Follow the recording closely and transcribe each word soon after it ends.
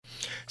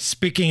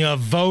Speaking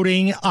of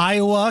voting,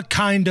 Iowa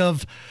kind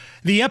of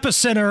the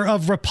epicenter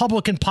of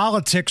Republican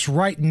politics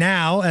right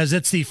now, as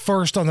it's the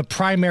first on the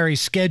primary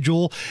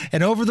schedule.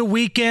 And over the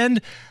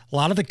weekend, a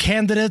lot of the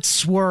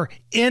candidates were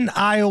in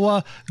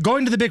Iowa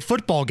going to the big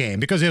football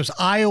game because it was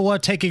Iowa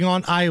taking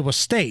on Iowa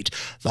State,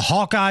 the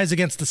Hawkeyes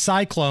against the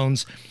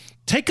Cyclones.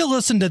 Take a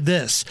listen to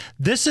this.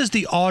 This is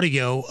the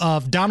audio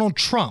of Donald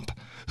Trump,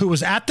 who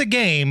was at the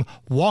game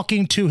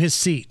walking to his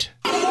seat.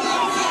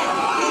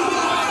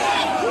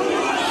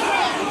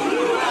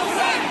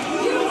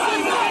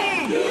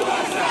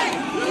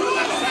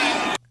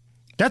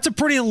 That's a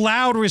pretty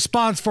loud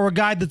response for a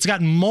guy that's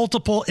got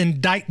multiple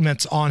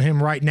indictments on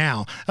him right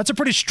now. That's a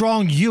pretty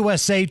strong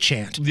USA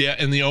chant. Yeah,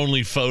 and the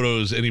only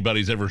photos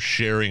anybody's ever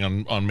sharing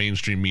on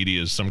mainstream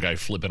media is some guy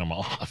flipping him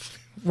off.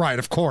 Right,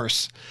 of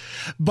course.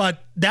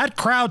 But that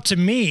crowd, to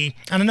me,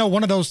 and I know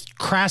one of those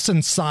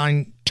Krasen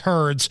sign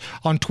turds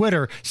on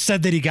Twitter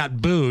said that he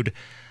got booed.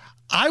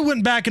 I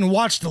went back and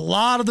watched a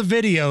lot of the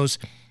videos.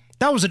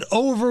 That was an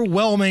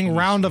overwhelming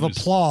round of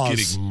applause.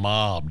 Getting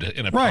mobbed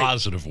in a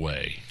positive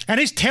way. And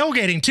he's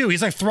tailgating, too.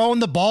 He's like throwing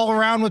the ball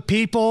around with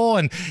people,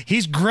 and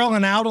he's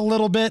grilling out a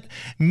little bit.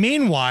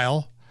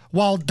 Meanwhile,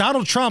 while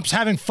Donald Trump's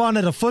having fun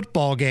at a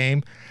football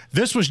game,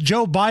 this was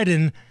Joe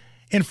Biden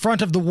in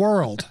front of the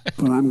world.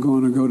 But I'm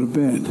going to go to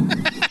bed.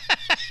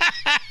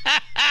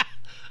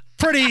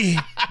 Pretty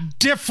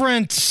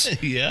different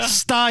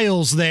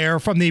styles there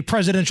from the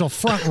presidential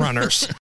frontrunners.